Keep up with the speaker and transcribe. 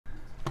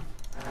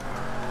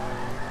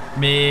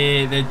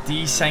Mate, the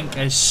desync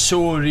is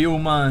so real,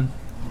 man.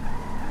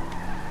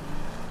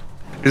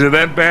 Is it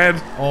that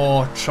bad?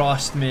 Oh,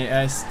 trust me,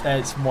 it's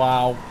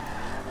wow.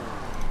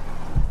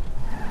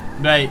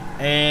 Right,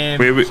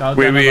 where we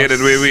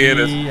headed?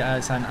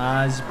 It's an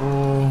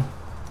ASBO.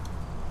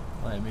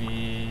 Let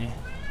me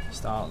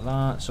start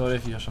that. Sorry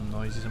if you hear some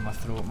noises in my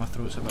throat. My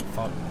throat's a bit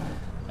fucked.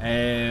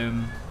 Let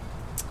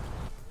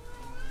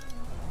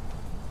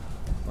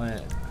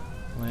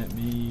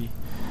me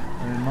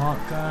mark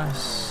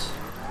this.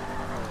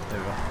 There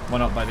we go.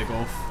 One up by the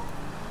golf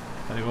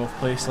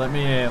place. Let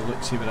me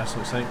see what this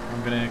looks like.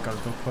 I'm gonna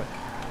gurgle quick.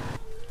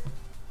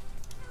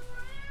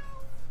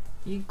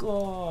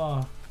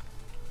 Igor.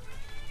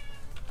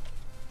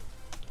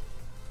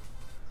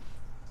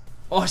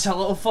 Oh, it's a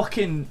little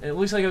fucking. It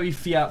looks like a wee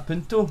Fiat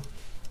Punto.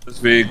 This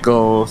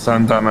vehicle,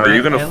 Santanna. Are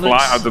you gonna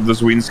fly out of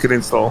this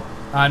windscreen stall?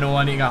 I know.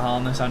 I need to get a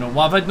harness. I know.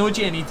 Well, I've had no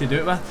G&E to do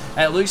it with.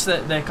 It looks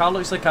that the car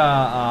looks like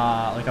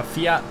a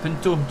Fiat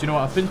Punto. Do you know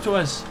what a Punto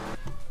is?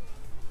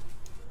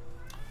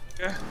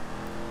 Yeah.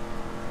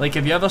 Like,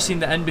 have you ever seen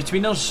the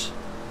in-betweeners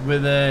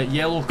with the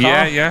yellow car?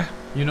 Yeah, yeah.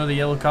 You know the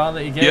yellow car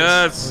that he gets?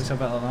 Yes. It looks a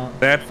bit like that.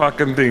 That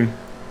fucking thing.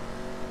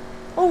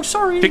 Oh,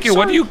 sorry. Tiki,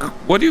 sorry.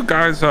 what do you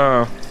guys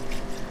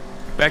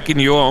back in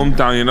your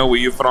hometown? You know where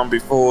you're from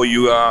before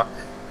you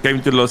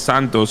came to Los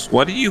Santos.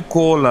 What do you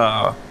call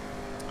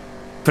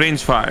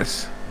French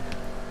fries?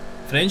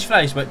 French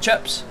fries with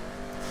chips.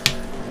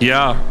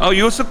 Yeah. Oh,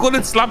 you also call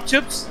it slap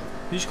chips?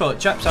 You just call it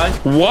chips, aye?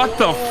 What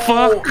the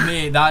fuck?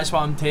 Mate, that's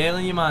what I'm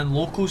telling you, man.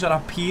 Locals are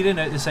appearing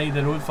out the side of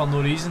the road for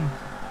no reason.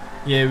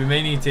 Yeah, we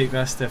may need to take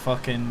this to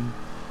fucking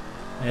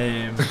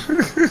get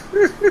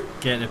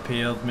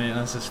repaired, mate.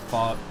 This is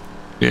fucked.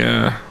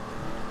 Yeah.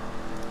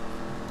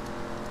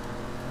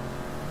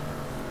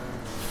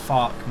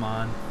 Fuck,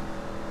 man.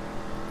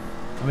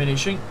 I mean, it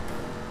shouldn't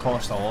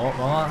cost a lot,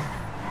 will it?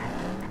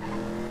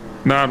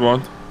 No, it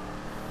won't.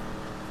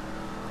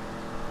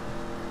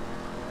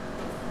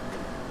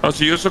 Oh,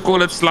 so you also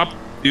call it slap?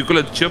 You call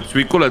it chips?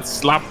 We call it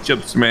slap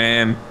chips,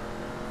 man.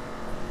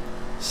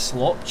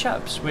 Slop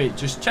chips? Wait,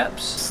 just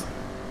chips?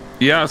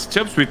 Yeah, it's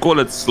chips. We call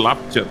it slap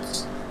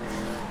chips.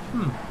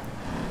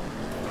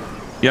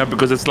 Yeah,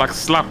 because it's like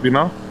slap, you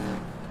know?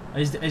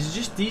 Is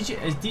just DJ?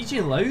 Is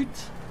DJ loud?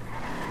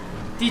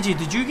 DJ,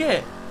 did you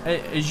get?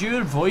 Is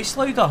your voice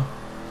louder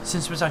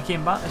since when I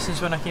came back?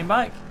 Since when I came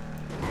back?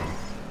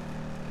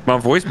 My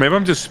voice? Maybe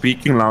I'm just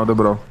speaking louder,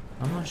 bro.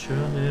 I'm not sure.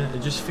 Yeah,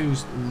 it just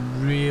feels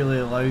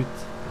really loud.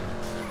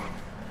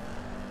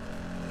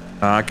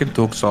 I can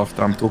talk soft.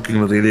 I'm talking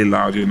really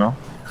loud, you know.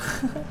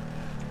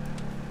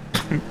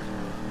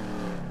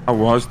 I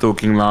was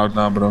talking loud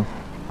now, bro.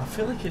 I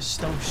feel like it's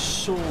still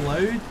so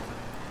loud.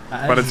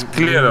 But it's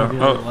clearer. Really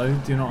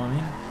loud. Do you know what I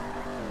mean?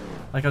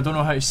 Like, I don't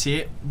know how to say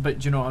it, but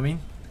do you know what I mean?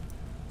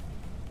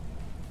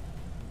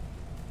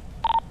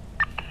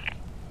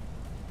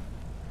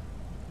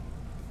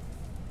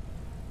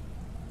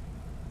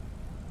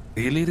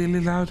 Really, really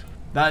loud?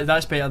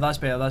 That's better. That's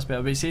better. That's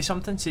better. Wait, say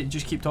something.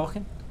 Just keep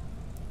talking.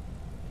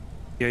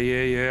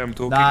 Yeah. I'm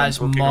talking. That's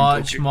I'm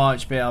talking,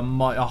 much better.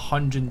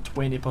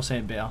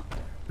 120% better.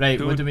 Right,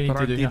 Dude, what do we need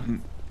to do here?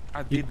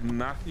 I did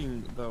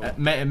nothing though. It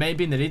might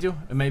be in the radio.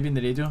 It might be in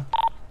the radio.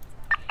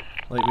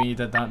 Like when you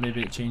did that,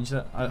 maybe it changed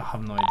it. I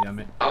have no idea,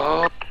 mate.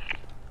 Oh,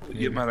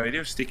 yeah, my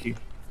radio's sticky.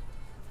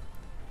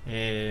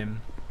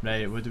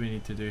 Right, what do we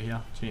need to do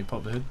here? So we need to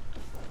pop the hood.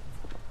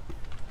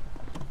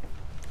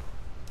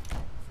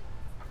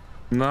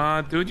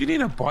 Nah, dude, you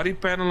need a body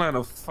panel and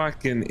a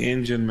fucking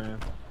engine, man.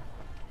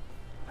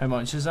 How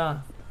much is that?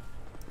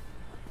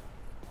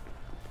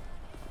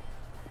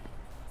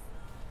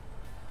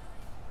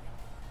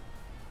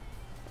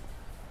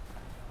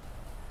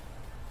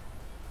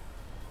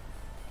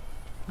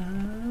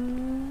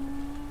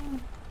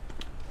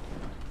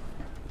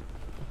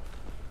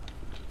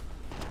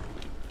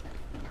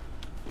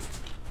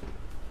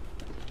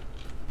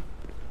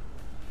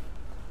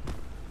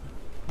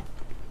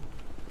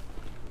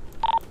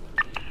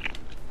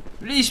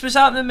 Reese, what's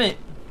happening, mate?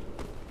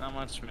 Not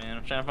much, man.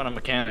 I'm trying to find a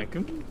mechanic.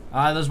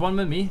 There's one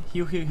with me.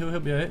 He'll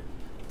help you out.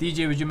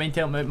 DJ, would you mind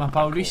helping out my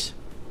pal Reese?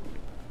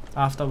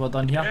 After we're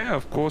done here. Yeah,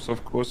 of course. Yeah,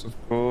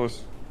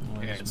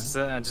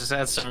 I just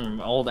had some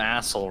old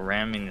asshole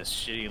ramming this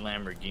shitty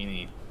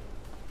Lamborghini.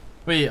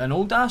 Wait, an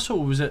old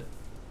asshole, was it?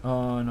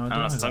 Oh no, I don't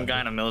know. Some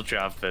guy in a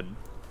military outfit.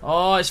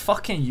 Oh, it's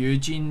fucking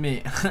Eugene,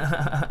 mate.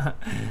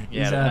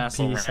 Yeah, the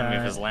asshole ran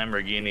with his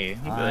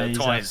Lamborghini. He's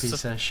twice. a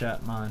piece of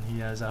shit, man.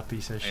 He is a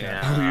piece of shit.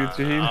 Yeah,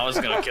 Eugene. I was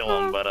gonna kill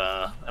him, but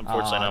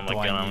unfortunately, I'm not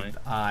gonna me.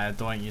 I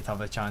don't think you'd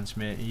have a chance,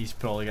 mate. He's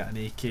probably got an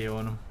AK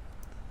on him.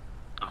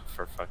 Oh,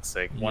 for fuck's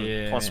sake.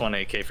 Plus one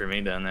AK for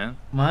me, then, eh?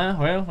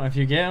 Well, if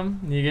you get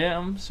him, you get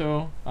him.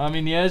 So, I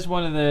mean, he is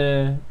one of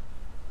the...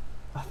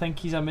 I think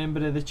he's a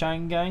member of the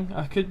Chang gang.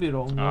 I could be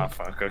wrong, though. Oh,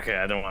 fuck. Okay,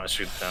 I don't want to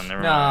shoot them.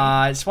 Never Nah,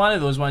 mind. it's one of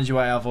those ones you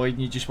want to avoid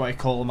and you just want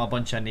to call him a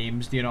bunch of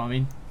names. Do you know what I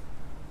mean?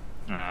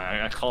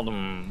 I called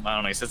him... I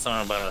don't know. He said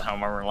something about how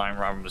my line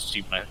robber was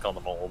cheap, and I called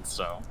him old,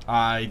 so...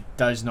 I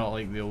does not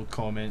like the old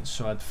comments,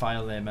 so I'd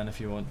file them in if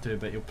you want to,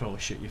 but he'll probably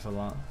shoot you for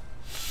that.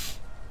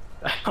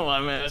 Well, I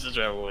managed to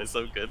drive away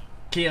so good.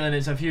 Caitlin,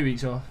 it's a few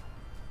weeks off.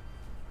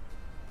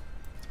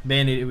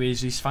 Ben,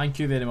 anyways, thank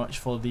you very much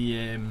for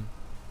the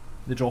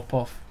drop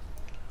off.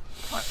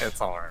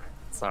 It's alright.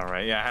 It's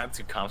alright. Yeah, I had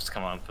 2 cops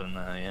come up and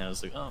yeah, I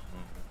was like, oh.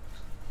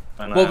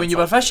 What, when you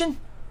were fishing?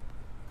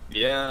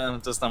 Yeah,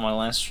 just on my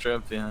last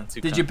trip. Yeah.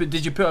 Did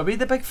you put away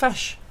the big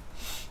fish?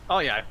 Oh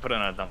yeah, I put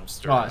in a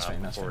dumpster that's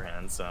fine, that's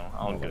beforehand, so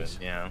all good.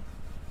 Yeah.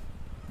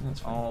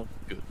 That's fine. All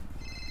good.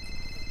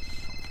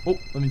 Oh,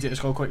 let me take this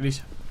call quick,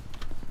 please.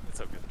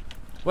 It's okay.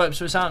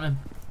 What's happening?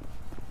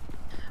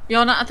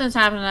 Yo, nothing's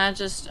happening. I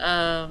just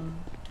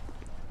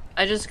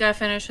got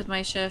finished with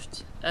my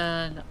shift,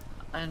 and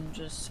I'm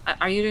just.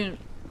 Are you doing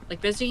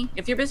like busy?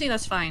 If you're busy,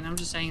 that's fine. I'm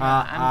just saying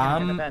that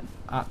I'm gonna get to bed.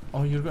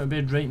 Oh, you're going to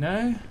bed right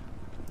now?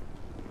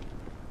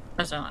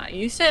 Listen,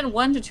 you said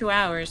 1 to 2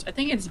 hours. I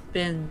think it's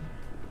been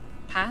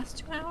past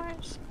 2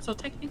 hours, so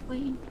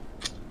technically,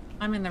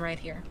 I'm in the right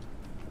here.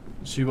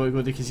 So you want to go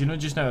to the casino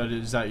just now, or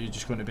is that you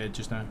just going to bed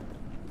just now?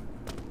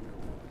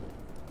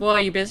 Well,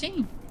 are you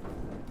busy?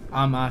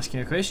 I'm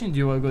asking a question. Do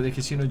you want to go to the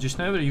casino just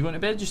now, or are you going to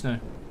bed just now?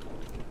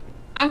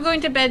 I'm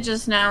going to bed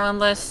just now,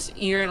 unless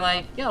you're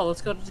like, yo,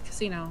 let's go to the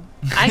casino.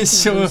 I can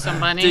so, lose some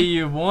money. Do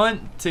you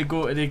want to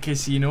go to the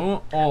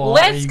casino, or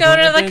let's go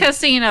to the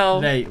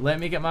casino? Right. Let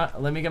me get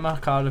my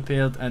car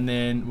repaired, and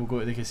then we'll go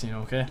to the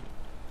casino. Okay?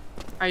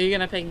 Are you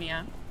gonna pick me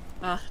up?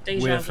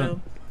 Deja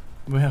vu.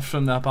 We're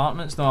from the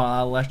apartments. No,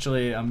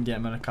 I'm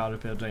getting my car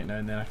repaired right now,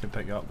 and then I can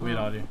pick you up. Where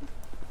are you?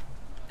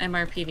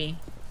 MRPV.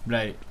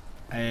 Right.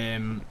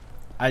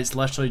 It's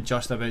literally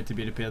just about to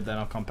be repaired. Then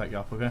I'll come pick you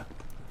up. Okay?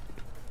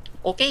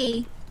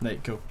 Okay.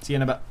 Right. Cool. See you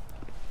in a bit.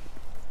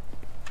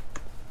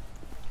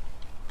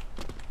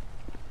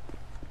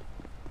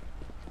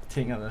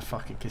 Taking out the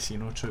fucking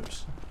casino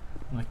troops.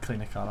 I'm gonna clean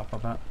the car up a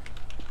bit.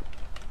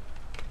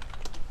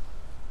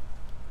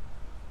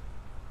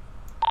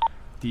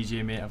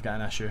 DJ mate, I've got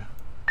an issue.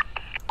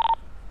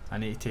 I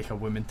need to take a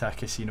woman to a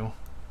casino.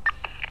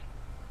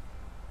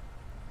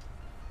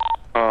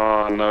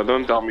 Oh no,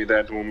 don't tell me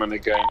that woman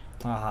again.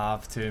 I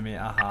have to, mate,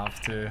 I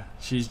have to.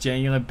 She's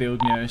genuinely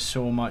bailed me out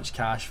so much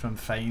cash from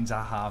fines,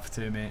 I have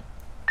to, mate.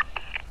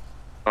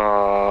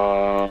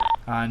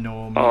 I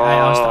know, mate.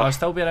 I'll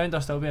still be around,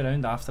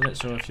 after it,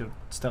 so if you're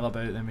still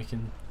about, then we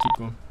can keep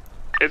going.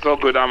 It's all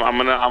good. I'm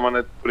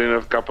gonna put in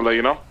a couple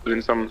of, put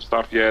in some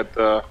stuff yet.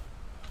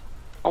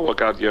 I'll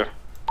work out here.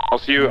 I'll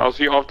see you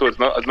afterwards.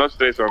 It's not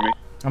today, for me.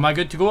 Am I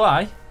good to go,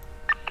 aye?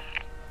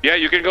 Yeah,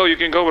 you can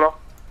go, bro.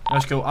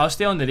 That's cool. I'll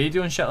stay on the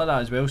radio and shit like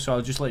that as well, so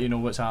I'll just let you know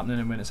what's happening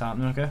and when it's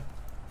happening, okay?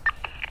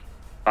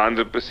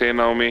 100%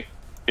 homie.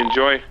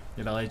 Enjoy.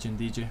 You're a legend,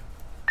 DJ.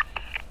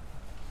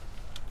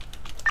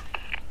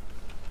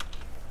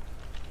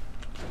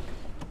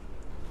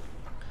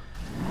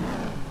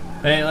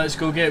 Right, let's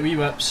go get wee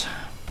whips.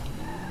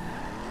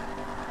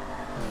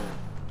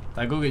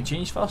 Did I go get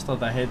changed first, or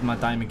did I head my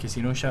Diamond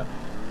Casino shit?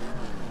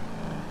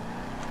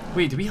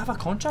 Wait, do we have a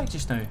contract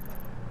just now?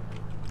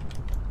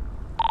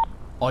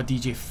 Oh,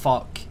 DJ,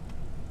 fuck.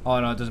 Oh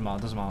no, it doesn't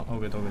matter, All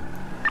good, all good.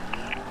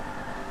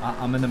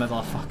 I'm in the middle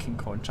of a fucking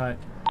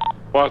contract.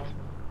 What?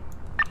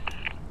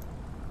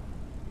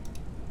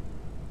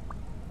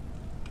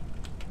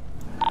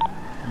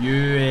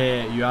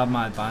 You have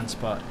my advance,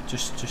 but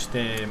just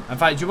in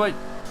fact,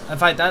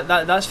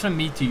 that's from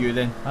me to you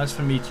then. That's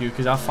from me to you,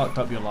 because I fucked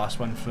up your last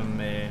one from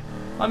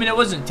I mean, it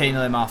wasn't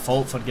technically my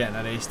fault for getting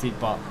arrested,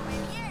 but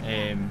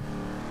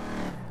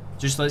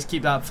just let's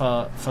keep that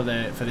for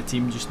the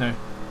team just now.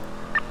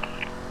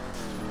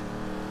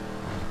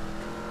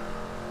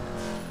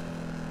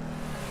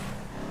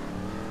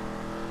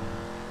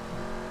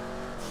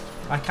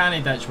 I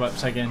can't ditch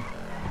whips again.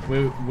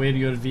 Wear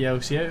your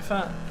VLC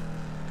outfit.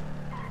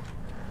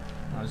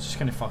 I was just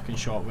gonna fucking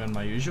show up wearing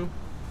my usual.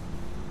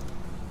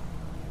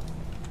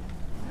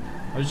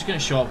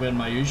 Wearing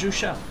my usual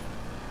shit.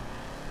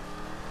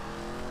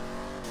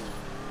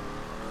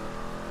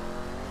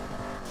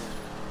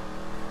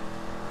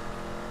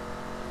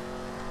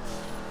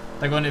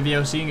 Did I go into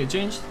VLC and get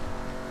changed?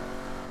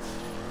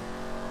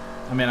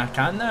 I mean, I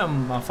can now,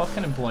 I'm a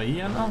fucking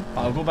employee, aren't I?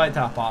 But I'll go back to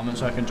the apartment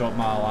so I can drop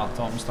my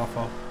laptop and stuff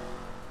off.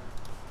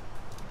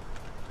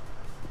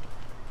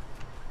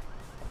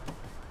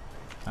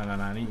 No,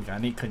 I need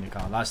to clean the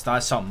car.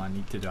 That's something I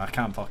need to do. I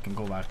can't fucking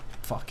go by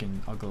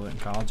fucking ugly looking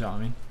car, do you know what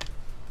I mean?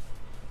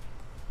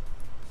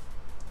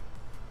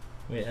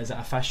 Wait, is it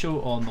official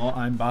or not?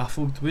 I'm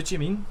baffled. What do you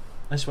mean?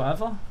 It's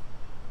whatever?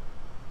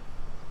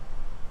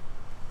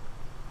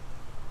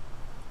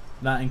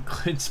 That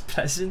includes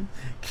prison?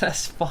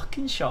 Chris,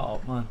 fucking shut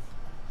up, man.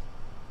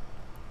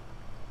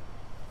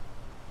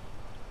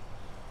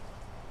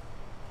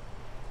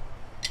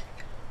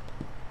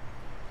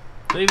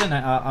 Don't even,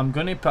 I'm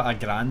gonna put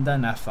 $1,000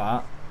 in if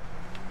that.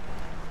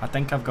 I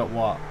think I've got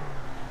what?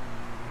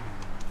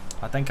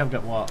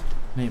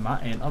 Mate,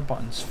 my enter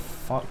button's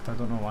fucked, I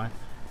don't know why.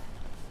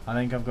 I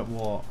think I've got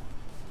what?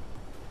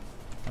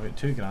 I've got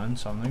 $2,000,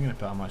 so I'm not gonna put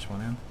that much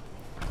money in.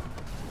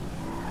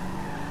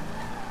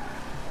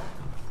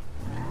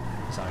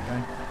 Is that a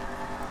guy?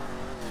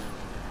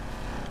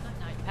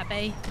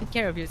 Faye, take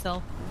care of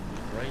yourself.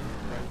 Right.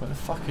 What the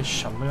fuck is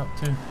Shirley up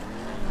to?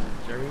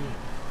 Jerry.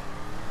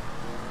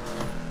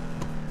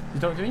 You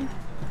talking to me?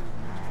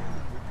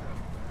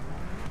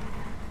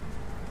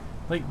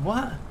 Like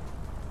what?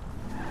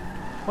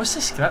 What's the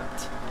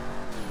script?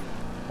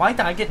 Why did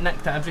I get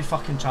nicked at every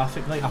fucking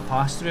traffic light I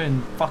pass through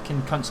and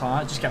fucking cunts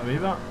like that just get away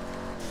with it?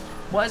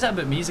 What is it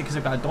about me? Is it because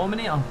I've got a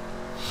Dominator?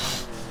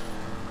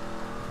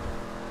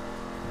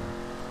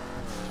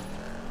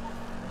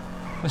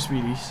 What's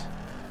Wheelies?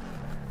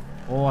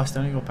 Oh, I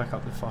still need to go pick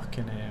up the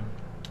fucking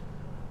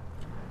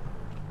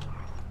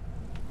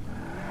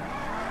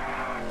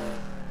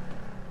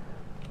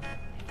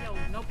Yo,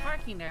 no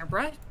parking there,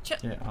 bruh.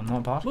 yeah, I'm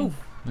not parking. Move.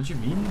 What do you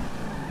mean?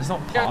 It's not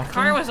parking. Your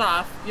car was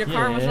off. Your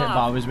car was Yeah, off.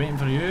 but I was waiting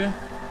for you.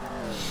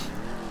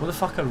 What the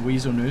fuck are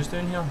Weasel News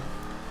doing here?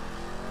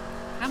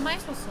 How am I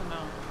supposed to know?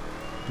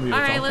 Were you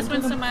Alright, talking let's to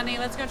win them? some money.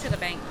 Let's go to the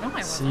bank. No, I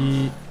wasn't.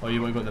 See, oh,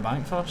 you want to go to the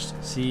bank first?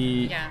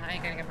 See, Yeah, I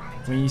gotta get my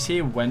bank. when you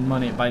say win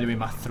money, by the way,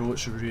 my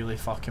throat's really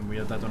fucking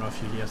weird. I don't know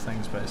if you hear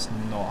things, but it's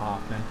not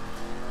happening.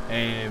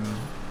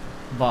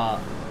 But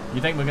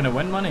you think we're gonna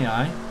win money,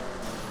 aye?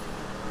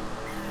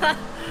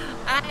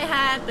 I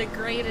had the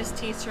greatest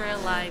teacher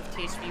alive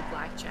teach me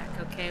blackjack,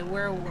 okay?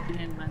 We're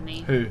winning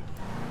money. Who?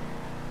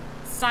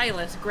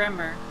 Silas,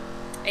 Grimmer,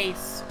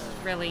 Ace,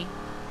 really.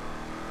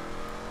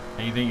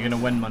 And you think you're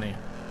gonna win money?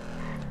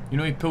 You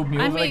know he pulled me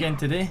I over mean- again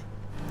today?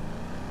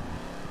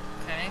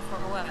 Okay, for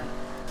what?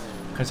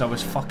 Because I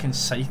was fucking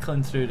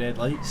cycling through red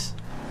lights.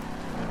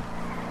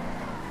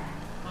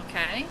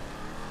 Okay.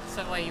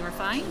 So what, you were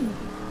fine?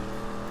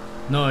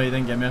 No, he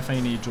didn't give me a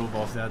fine, he drove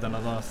off. They had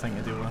another thing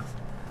to deal with.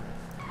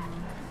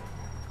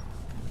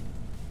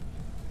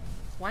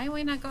 Why are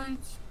we not going?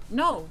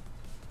 No,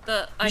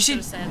 I You should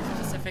have should- said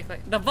specifically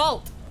the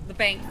vault, the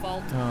bank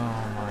vault. Oh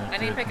my I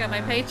need to pick up my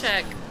goodness.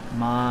 paycheck.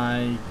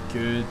 My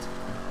good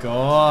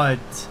God.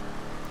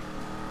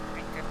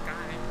 My good God.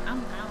 Oh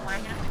no, I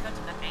have to go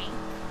to the bank.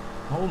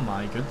 Oh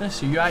my goodness,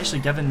 so you're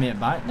actually giving me it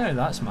back now?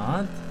 That's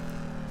mad.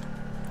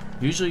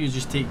 Usually you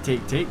just take.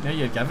 Now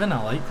you're giving.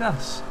 I like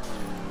this.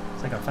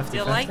 It's like a 50-50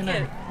 You like now.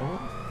 it? Oh,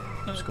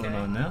 what's going Okay.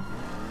 on there?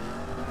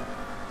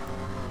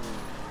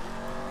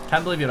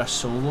 Can't believe you're a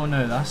solo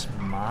now. That's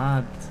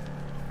mad.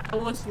 I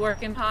was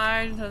working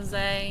hard,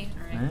 Jose.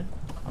 All right. Eh?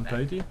 I'm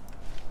proud of you.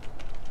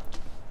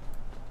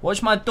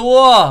 Watch my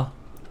door!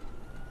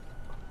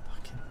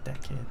 Fucking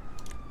dickhead.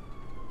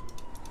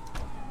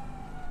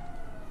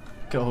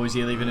 Got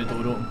Jose leaving the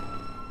door open.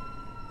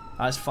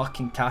 That's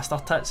fucking caster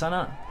tits,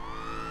 innit?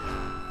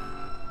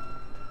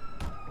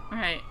 All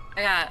right,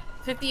 I got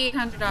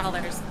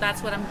 $5,800.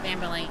 That's what I'm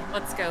gambling.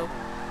 Let's go.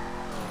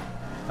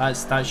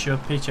 That's your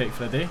paycheck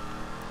for the day.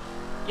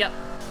 Yep.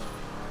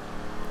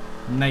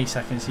 Nice,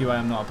 I can see why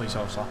I'm not a police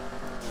officer.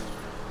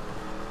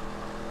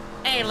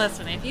 Hey,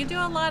 listen, if you do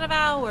a lot of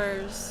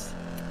hours,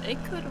 it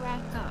could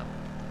rack up.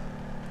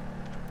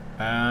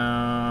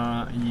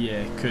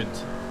 Yeah, could.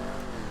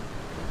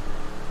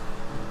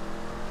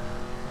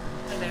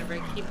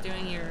 Whatever, keep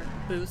doing your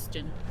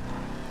boosting.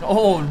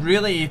 Oh,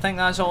 really? You think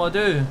that's all I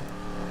do?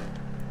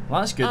 Well,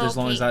 that's good as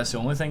long Okay. as that's the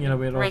only thing you're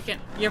aware of.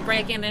 You're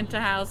breaking into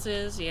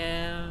houses,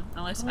 yeah.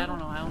 Unless, I don't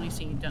know, I only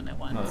see you done it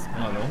once.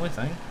 Not the only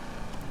thing.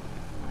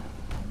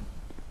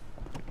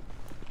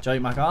 Do you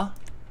like my car?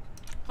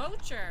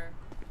 Poacher.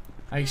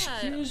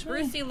 Excuse yeah, me?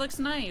 Brucey looks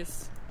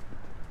nice.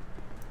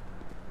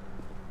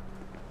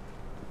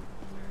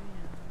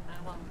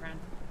 I won't run.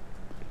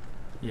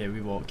 Yeah,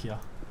 we walk here.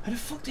 How the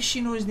fuck does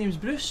she know his name's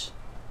Bruce?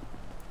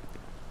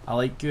 I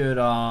like your,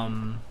 are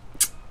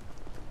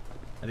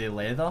they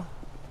leather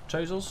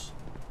trousers?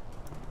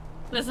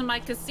 This is my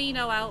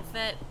casino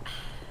outfit.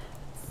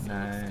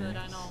 Nice. Looks good,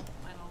 I know.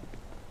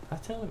 I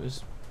tell it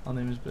was, her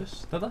name was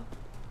Bruce. Did I?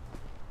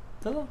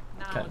 Did I? Now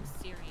Can't, I'm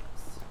serious.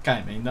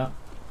 can't mind that.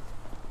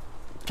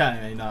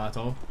 Can't mind that at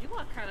all. You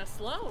walk kind of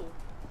slow.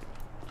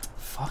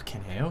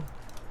 Fucking hell.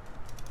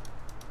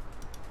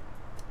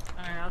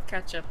 Alright, I'll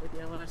catch up with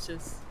you. Let's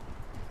just...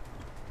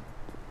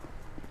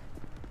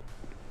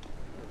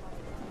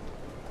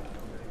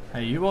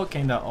 Hey, you walk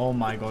kinda, oh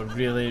my god,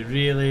 really?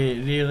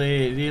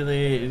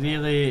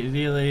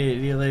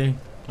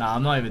 Nah,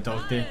 I'm not even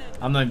talking to you.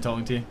 I'm not even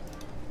talking to you.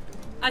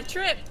 I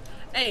tripped!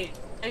 Hey,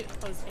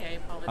 Jose, I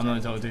apologize. I'm not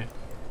even talking to you.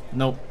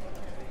 Nope.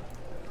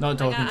 Not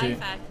talking to you.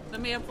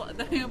 Let me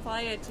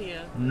apply it to you.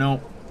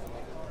 Nope.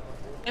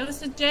 It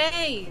was a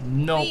J!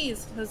 No.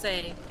 Please,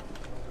 Jose.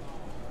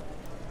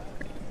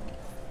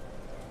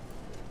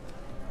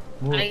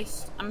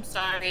 I'm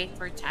sorry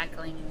for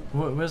tackling you.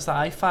 Where's the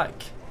IFAC?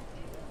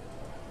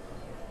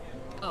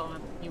 Oh,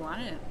 you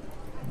want it?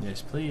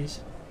 Yes,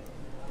 please.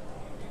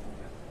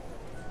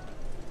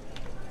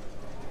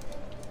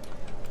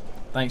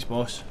 Thanks,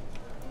 boss.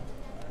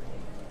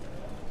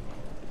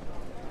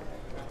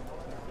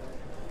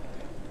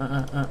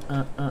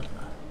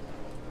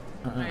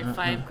 Alright,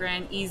 5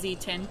 grand, easy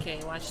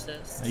 10K. Watch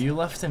this. Are you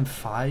lifting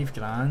 5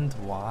 grand?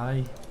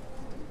 Why?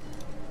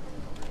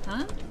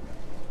 Huh?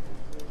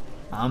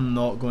 I'm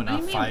not going to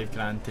What a do you mean? 5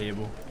 grand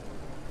table.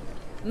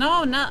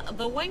 No, not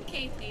the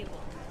 1K table.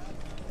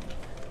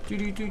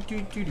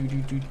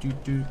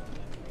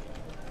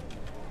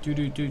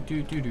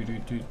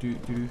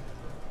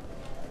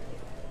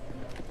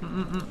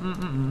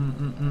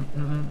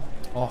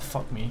 Oh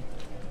fuck me.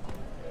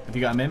 Have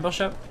you got a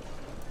membership?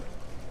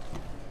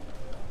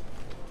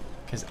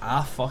 Cause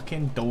I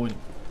fucking don't.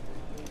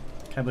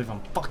 Can't believe I'm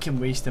fucking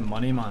wasting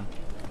money, man.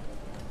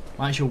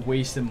 I'm actually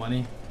wasting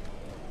money.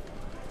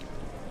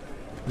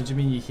 What do you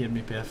mean you hear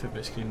me perfect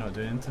but screen not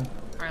doing anything?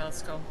 Alright,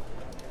 let's go.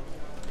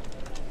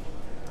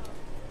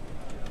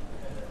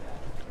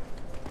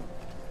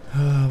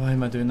 Why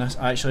am I doing this?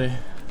 Actually,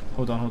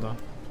 hold on, hold on.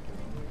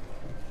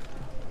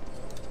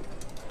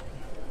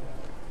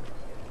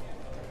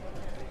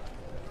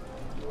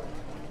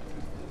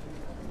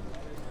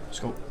 Let's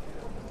go.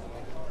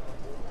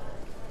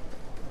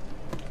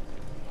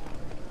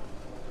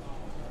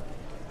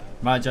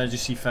 Imagine I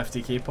just see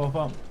 50k pop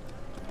up.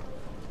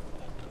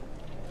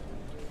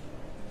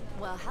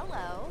 Well,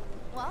 hello.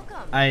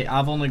 Welcome.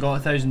 I've only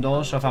got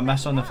 $1,000, so if I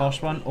miss on the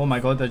first one, oh my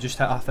god, I just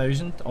hit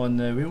 1,000 on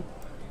the wheel.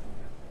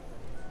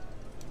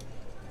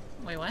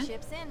 Wait, what?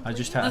 I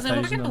just hit 1,000 Listen,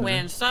 we're gonna on the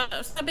win. wheel.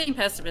 Stop being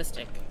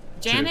pessimistic.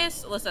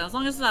 Janice, listen, as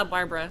long as it's not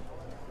Barbara.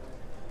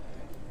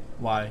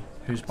 Why?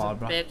 Who's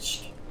Barbara?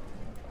 Bitch.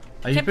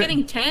 Are you Kept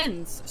putting,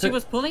 getting 10s. She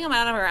was pulling them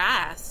out of her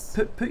ass.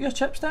 put your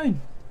chips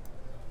down.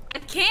 I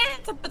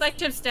can't put my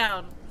chips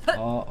down.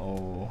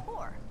 Uh-oh.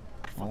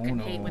 I fucking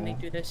hate when they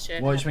do this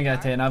shit. Watch me get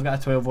a 10. I've got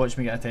a 12. Watch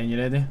me get a 10. You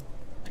ready?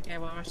 Okay,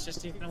 well, it's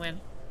just you're gonna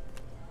win.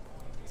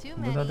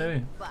 What did I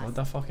do? What did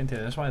I fucking do?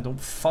 That's why I don't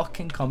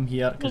fucking come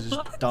here because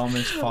it's dumb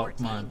as fuck,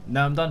 man.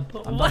 No, I'm done.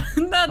 I'm done.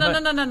 No.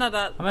 I'm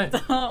out.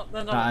 No.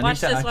 Nah,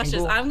 Watch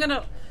this. I'm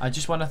gonna. I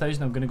just won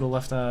 1,000. I'm gonna go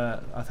lift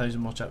 1,000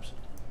 more chips.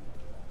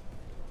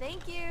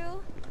 Thank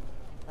you.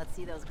 Let's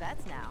see those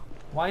bets now.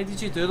 Why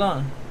did you do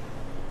that?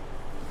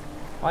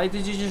 Why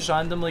did you just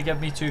randomly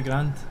give me $2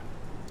 grand?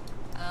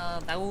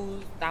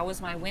 That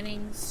was my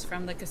winnings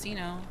from the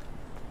casino.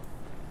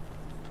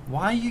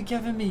 Why are you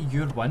giving me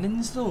your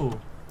winnings though?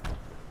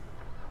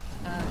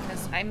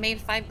 Cause I made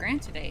 $5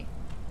 grand today.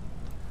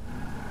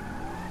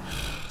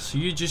 So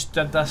you just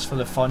did this for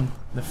the fun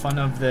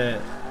of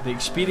the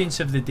experience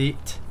of the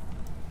date.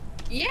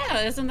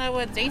 Yeah, isn't that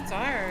what dates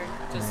are?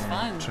 Just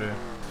fun. True.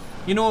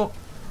 You know,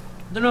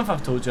 I don't know if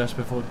I've told you this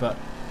before, but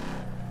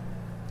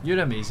you're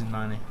amazing,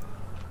 Manny.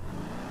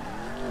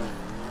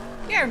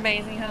 You're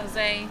amazing,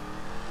 Jose.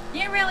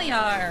 You really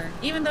are.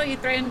 Even though you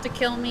threatened to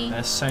kill me.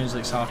 This sounds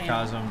like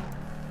sarcasm.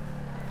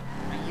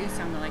 You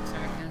sounded like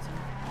sarcasm.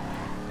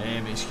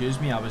 Excuse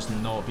me, I was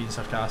not being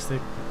sarcastic.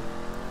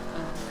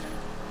 Oh,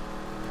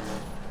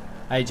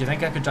 Hey, do you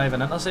think I could drive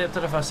an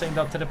Interceptor if I signed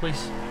up to the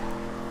police?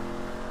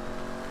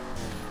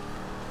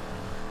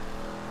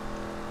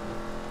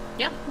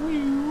 Yep.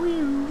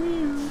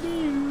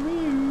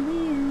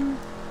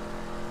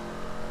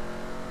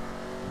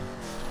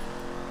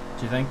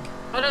 Do you think?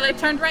 Oh no, they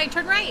turned right,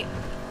 turn right!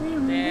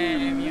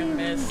 Damn, you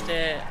missed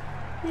it.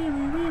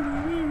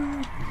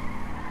 Oh,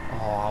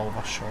 I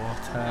overshot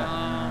it.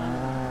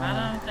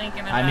 I don't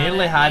think I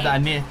nearly had. I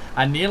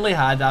nearly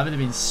had. That would have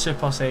been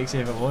super sexy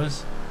if it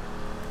was.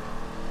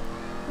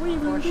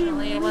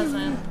 Unfortunately, it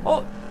wasn't.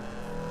 Oh,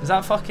 is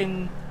that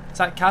fucking? Is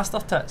that caster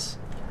tits?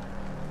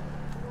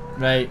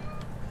 Right.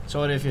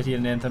 Sorry if you're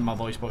hearing anything in my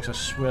voice box. I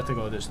swear to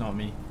God, it's not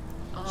me.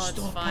 Oh, it's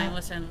Stop fine. it.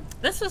 Listen,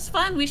 this was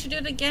fun. We should do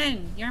it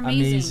again. You're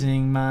amazing.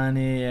 Amazing,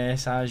 Manny.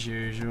 Yes, as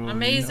usual.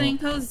 Amazing,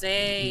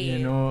 Jose. You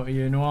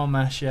know, I'll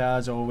miss you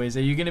as always.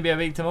 Are you gonna be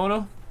awake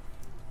tomorrow?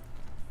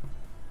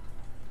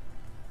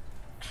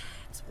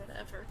 It's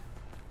whatever.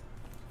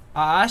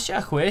 I asked you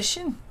a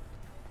question.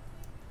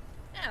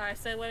 Yeah, I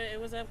said it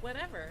was a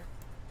whatever.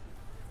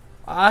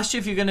 I asked you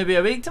if you're gonna be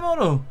awake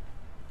tomorrow.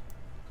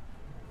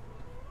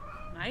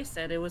 I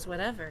said it was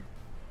whatever.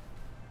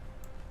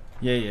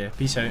 Yeah.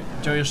 Peace out.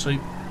 Enjoy your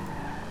sleep.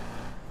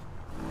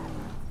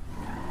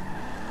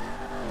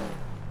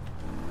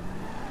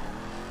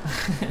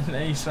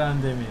 Nice,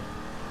 Randy, mate.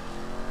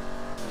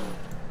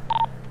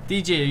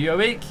 DJ, are you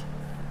awake?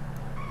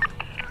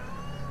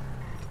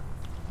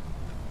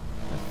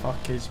 The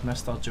fuck is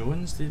Mr.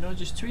 Jones? Did you not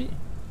just tweet?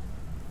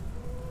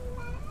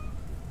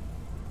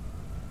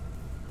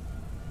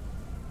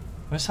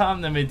 What's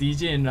happening with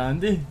DJ and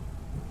Randy?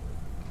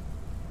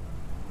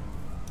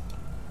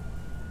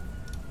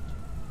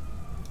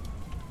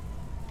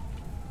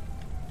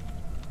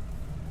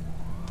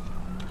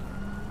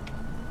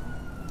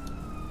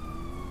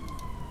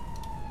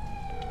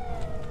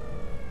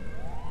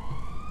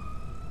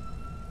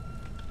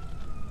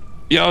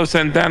 Yo,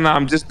 Santanna,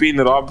 I'm just being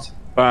robbed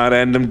by a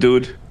random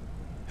dude.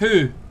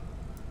 Who?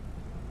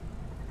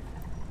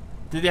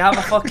 Did he have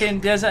a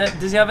fucking? Does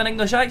he have an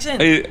English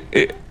accent?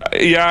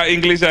 Yeah,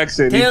 English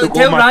accent.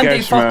 Tell Randy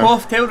to fuck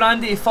off. Tell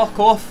Randy to fuck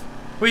off.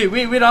 Wait,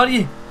 where are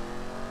you?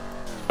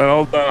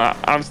 Hold on,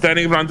 I'm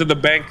standing in front of the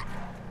bank.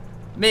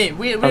 Mate,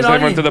 where I'm are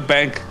standing in you? front of the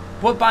bank.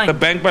 What bank? The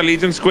bank by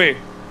Legion Square.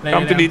 Right,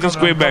 Come to Legion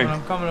Square Bank.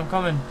 I'm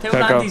coming. Tell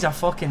Check Randy's a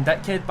fucking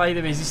dickhead, by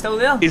the way. Is he still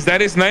there? Is that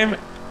his name?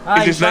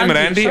 Aye, Is his name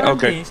Randy?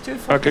 Okay. He's too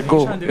fucking Okay,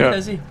 cool. Randy. Yeah. Where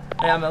is he?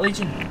 Hey, I'm at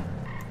Legion.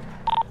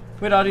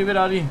 Where are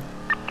you?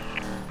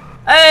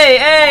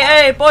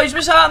 Hey, boys,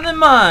 what's happening,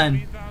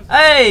 man?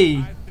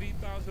 Hey.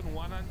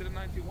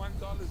 $3,191,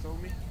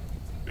 homie.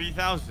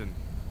 3,000.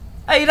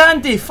 Hey,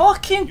 Randy,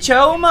 fucking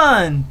chill,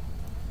 man.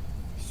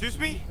 Excuse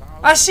me?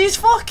 I says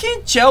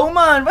fucking chill,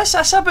 man. What's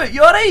this about?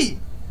 You alright?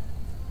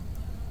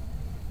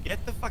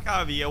 Get the fuck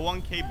out of here.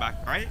 1K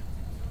back, right?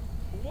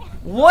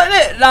 What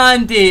it,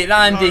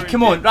 Randy,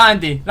 come on,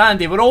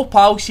 Randy, we're all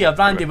pals here,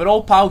 Randy, we're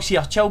all pals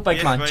here. Chill,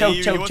 big man, chill,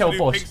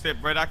 boss. Pink slip,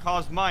 bro. That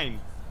car's mine.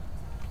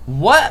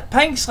 What?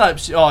 Pink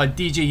slips? Oh,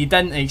 DJ, you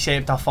didn't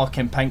accept a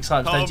fucking pink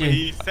slips, did you?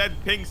 He said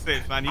pink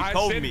slips, man. He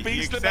told me.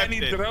 He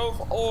accepted. He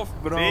drove off,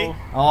 bro. See?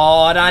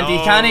 Oh, Randy,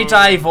 No. can't he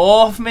drive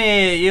off,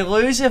 mate? You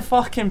lose the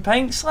fucking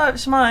pink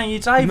slips, man. You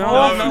drive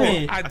off,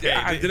 mate. I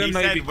didn't know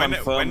if he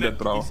confirmed it,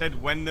 bro. He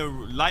said when the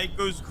light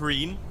goes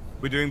green,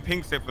 we're doing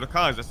pink slip for the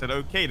cars. I said,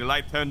 okay. The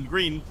light turned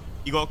green.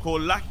 You got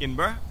called lacking,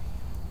 bro.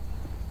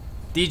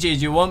 DJ, do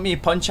you want me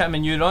to punch him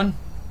and you run?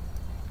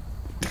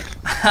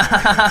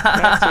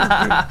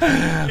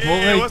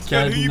 Yeah, what's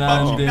good? Who you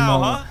punching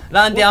now, huh?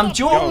 Randy, I'm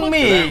joking,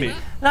 mate.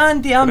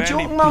 Randy, I'm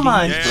joking, my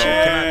man.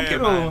 Yeah, Chill,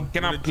 bro.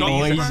 Can I Oh,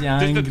 please? he's Just the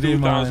angry,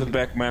 2,000 man.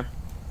 back, man.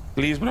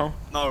 Please, bro.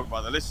 No,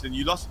 brother. Listen,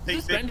 you lost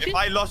pink slip. Benji? If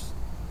I lost,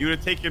 you would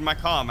have taken my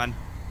car, man.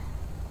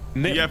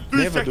 You have 2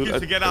 never do seconds that.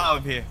 to get out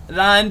of here.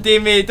 Randy,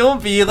 mate,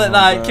 don't be like Oh,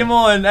 that. man. Come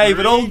on, hey,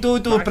 we're all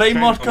dodo Max prime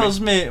time for workers,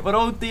 me. mate. We're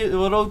all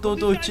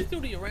dodo. This guy's still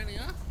the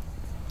Iranian, huh?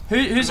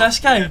 Who's this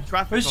guy? Yeah,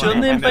 traffic What's on your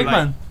it, name, and they're big like,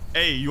 man?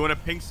 Hey, you want a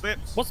pink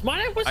slips? What's my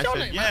name? What's I your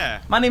said, name,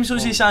 yeah. My name's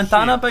Jose Oh,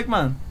 Santana, shit. big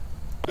man.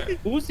 man?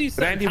 Who's he?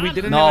 Randy, we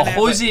didn't No, even have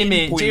Jose, an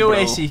mate. input,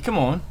 J-O-S-E. Come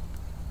on.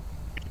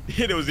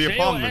 It was the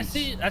apartment.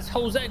 J-O-S-E, that's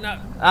Jose,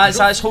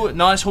 not...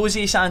 No, it's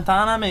Jose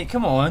Santana, mate.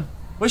 Come on.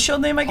 What's your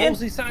name again?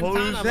 Jose Santana,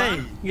 Jose.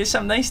 man. You get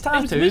some nice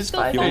Name's tattoos, Mr.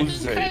 by the way.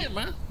 fucking K,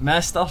 man.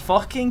 Mr.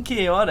 fucking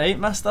K, alright,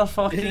 Mr.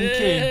 fucking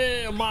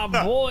K. Yeah, my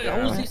boy,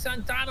 Jose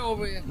Santana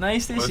over here.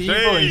 Nice to see you,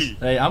 Jose.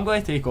 boys. Right, I'm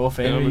going to take off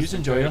anyway. You Mr.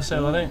 enjoy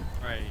yourself, alright?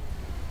 Right.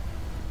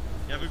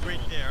 You have a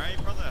great day,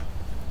 alright, brother?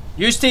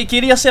 You take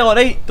care of yourself,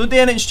 alright? Don't do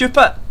anything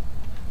stupid.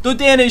 Don't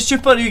do anything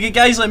stupid, you get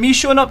guys like me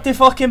showing up to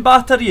fucking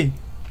batter you.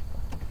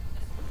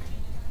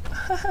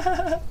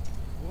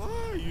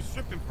 What? You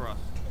stripping for us?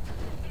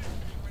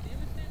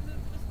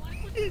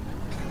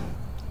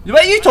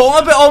 What are you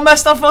talking about, oh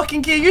Mr.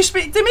 fucking K? You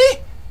speak to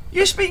me?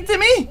 You speak to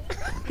me?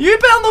 You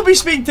better not be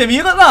speaking to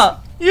me like that.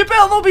 You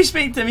better not be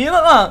speaking to me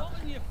like that.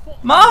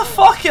 My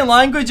fucking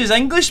language is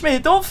English,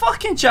 mate. Don't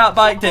fucking chat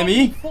back to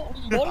me.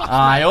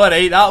 Aye,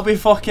 alright, that'll be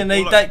fucking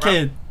right, Hold on,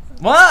 dickhead.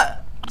 What?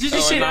 Did you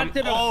Oh, see? and I'm-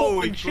 To the Oh,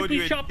 fucking he called chippy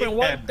you a shop and dickhead,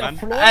 wiped the man.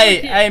 floor. Hey,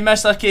 with it. hey,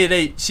 Mr. K,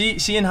 right.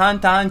 See in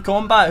hand-to-hand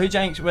combat, who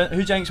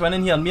jinx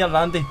winning here? Me or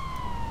Randy?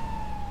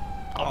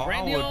 I'm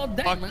ready all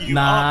day, fuck man. you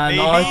Nah, up,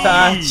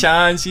 not baby. a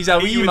chance. He's a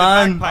Hit you wee with the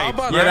man.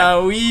 bagpipes, You're right?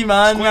 a wee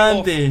man, Square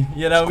off. Randy.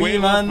 You're a wee Square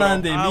man, off, bro.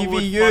 Randy. I Me would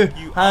be you. fuck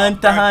you up,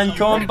 Hand-to-hand Randy.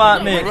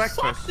 combat, You're mate.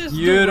 Fuck this dude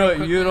You're real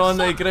quick, you're man. on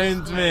the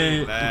ground,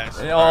 mate. That's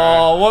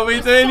Oh, what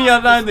we doing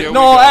here, Randy? Here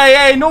No, we go.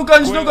 hey, no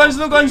guns, no guns,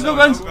 no guns, no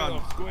guns.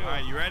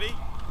 Alright, you ready?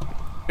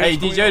 Hey,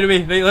 DJ, out of the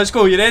way. Right, let's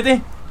go. You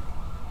ready?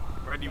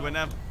 Ready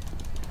whenever.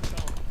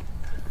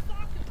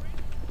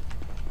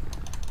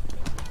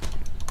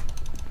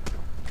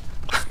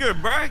 What's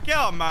good, bro? Get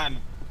out, man.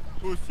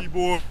 Pussy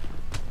boy.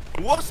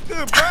 What's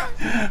good, bro?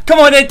 Come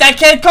on, then,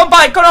 dickhead. Come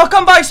back.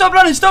 Come back. Stop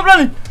running. Stop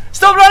running.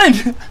 Stop running.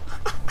 Slump,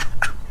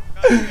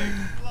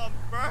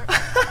 bro.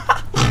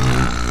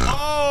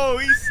 Oh,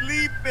 he's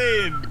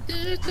sleeping.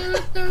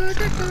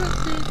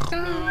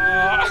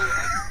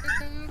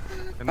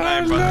 Good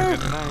night, brother.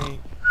 Good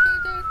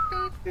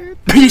night.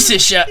 Piece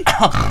of shit.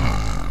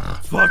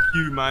 Fuck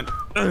you, man.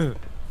 Run.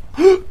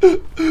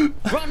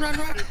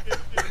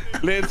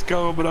 Let's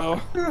go, bro.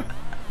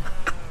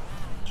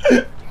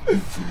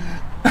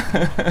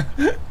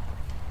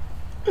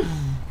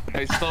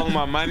 They stole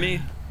my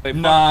money. They fucked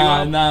you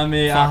Nah, up. nah,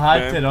 mate. Fuck, I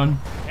had man. to run.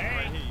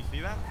 Right here, you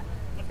see that?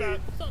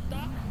 What's up,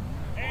 Doc?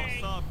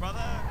 What's up,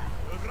 brother?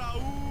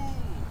 Raul.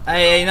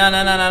 Hey,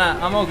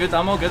 nah. I'm all good.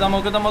 Don't.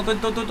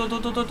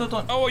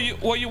 Oh, were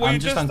you I'm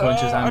just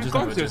unconscious, I'm just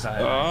unconscious, I-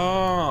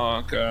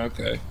 Oh,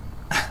 okay.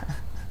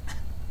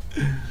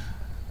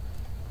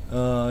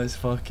 Oh, it's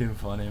fucking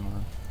funny,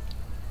 man.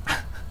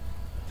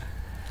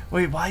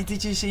 Wait, why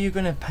did you say you're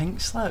gonna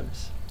pink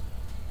slips?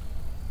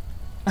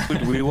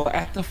 Dude, we were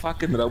at the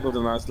fucking robot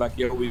and I was like,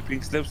 yo, we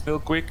pink slips real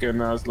quick,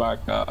 and I was like,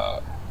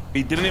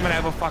 we didn't even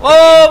have a fucking. What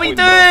are we endpoint,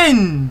 bro.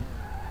 doing?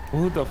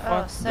 Who the Oh,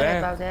 fuck's sorry that?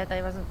 about that.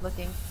 I wasn't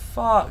looking.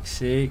 Fuck's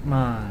sake,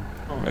 man.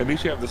 Oh, at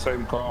least you have the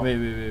same car. Wait.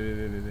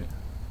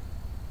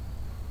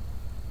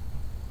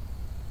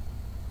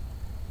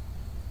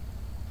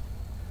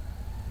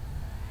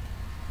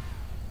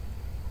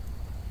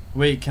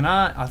 Wait, can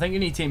I think you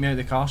need to take me out of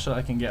the car so that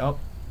I can get up.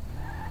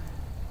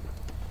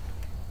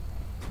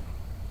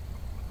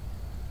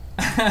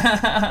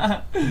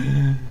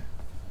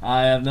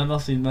 I have never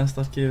seen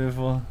Mr. K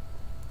before.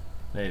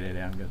 Right,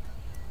 I'm good.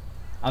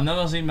 I've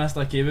never seen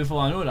Mr. K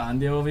before. I know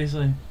Randy,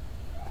 obviously.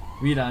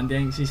 We Randy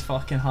thinks he's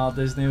fucking hard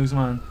as nails,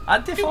 man. I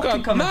had to You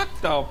fucking got come in.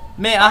 knocked up.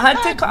 Mate, I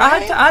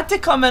had to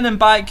come in and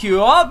back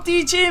you up,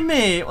 DJ,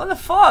 mate. What the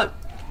fuck?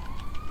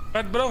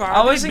 But bro,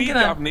 I wasn't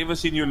gonna. I've never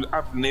seen you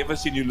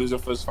lose a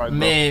first fight, bro.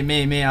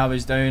 Mate, I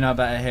was down a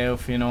bit of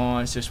health, you know.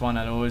 It's just one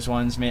of those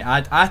ones, mate.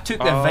 I took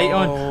the fight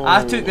on.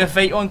 I took the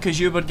fight on because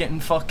you were getting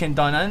fucking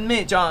done in,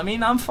 mate. Do you know what I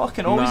mean? I'm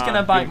fucking always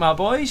gonna back my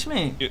boys,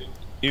 mate.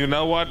 You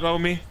know what,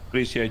 Romy?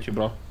 Appreciate you,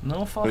 bro.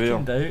 No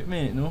fucking doubt,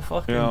 mate. No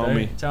fucking you doubt.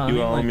 Me. Do you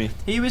know what I mean?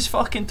 Like, he was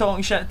fucking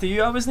talking shit to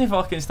you. I wasn't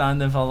fucking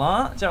standing for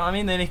that. Do you know what I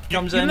mean? Then he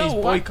comes in, his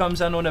boy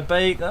comes in on a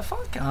bike. That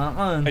fuck that,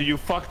 man. And you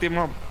fucked him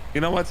up. You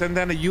know what,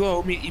 Santanna? You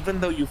owe me, even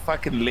though you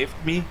fucking left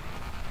me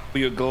for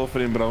your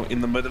girlfriend, bro, in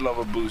the middle of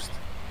a boost.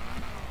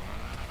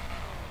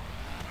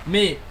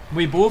 Mate,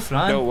 we both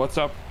ran. Yo, what's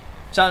up?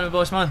 Chatting with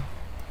boss, man.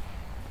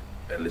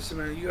 Hey, listen,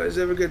 man, you guys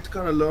ever get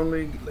kind of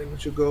lonely, like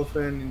with your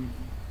girlfriend? And...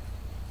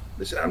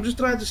 Listen, I'm just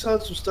trying to sell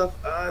some stuff.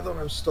 I don't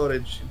have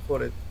storage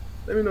for it.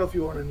 Let me know if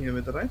you want any of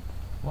it, alright?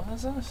 What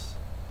is this?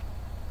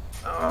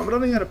 I'm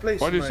running out of place.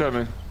 What are you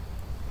selling?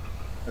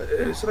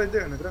 It's right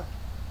there in the ground.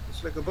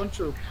 It's like a bunch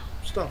of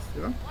stuff,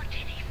 you know?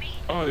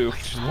 Oh,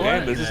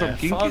 yeah, this is some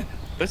kinky.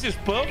 This is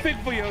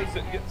perfect for you,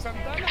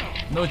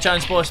 Santanna. No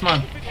chance, boss,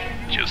 man.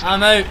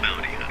 I'm out.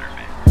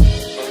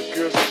 I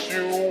guess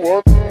you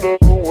wonder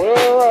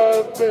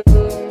where I've been,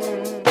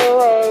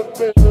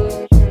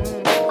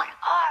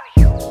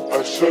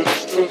 I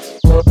searched to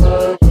find